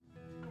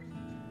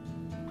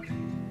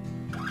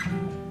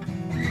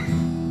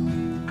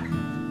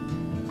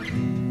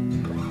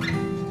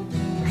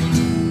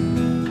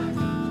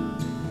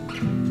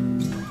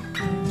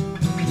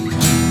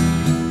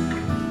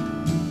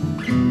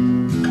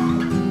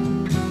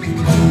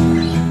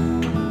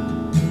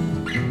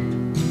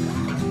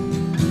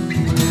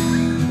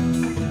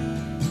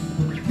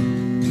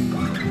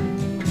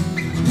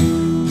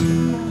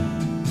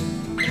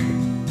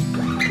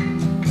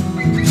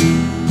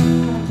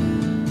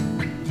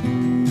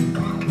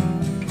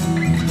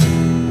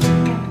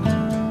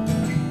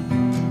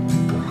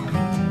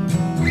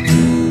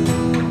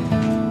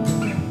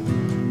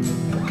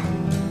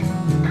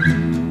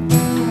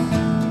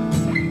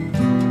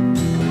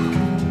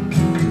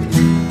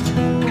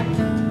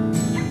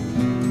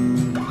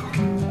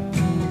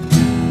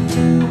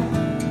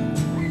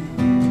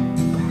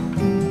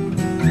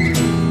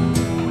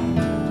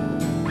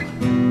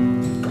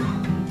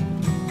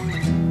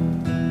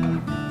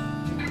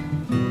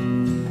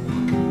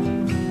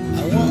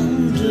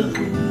wonder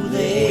who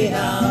they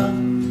are,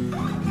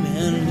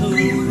 men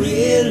who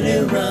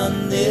really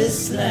run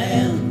this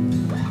land.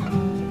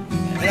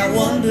 And I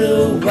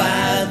wonder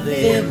why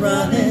they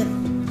run it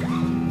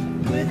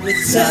with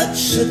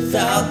such a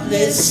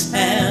thoughtless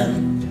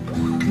hand.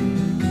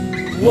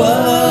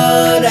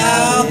 What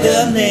are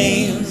their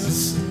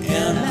names,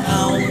 and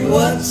on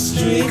what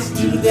streets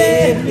do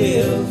they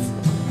live?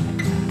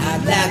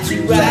 I'd like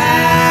to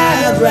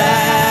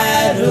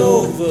ride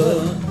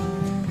over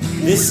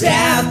this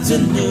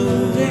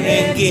afternoon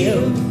and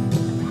give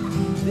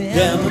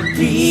them a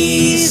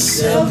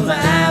piece of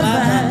my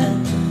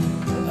mind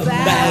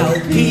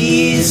about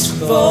peace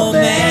for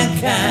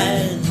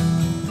mankind.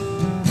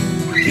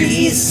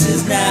 Peace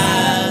is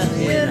not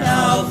an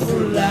awful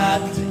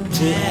lot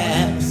to have.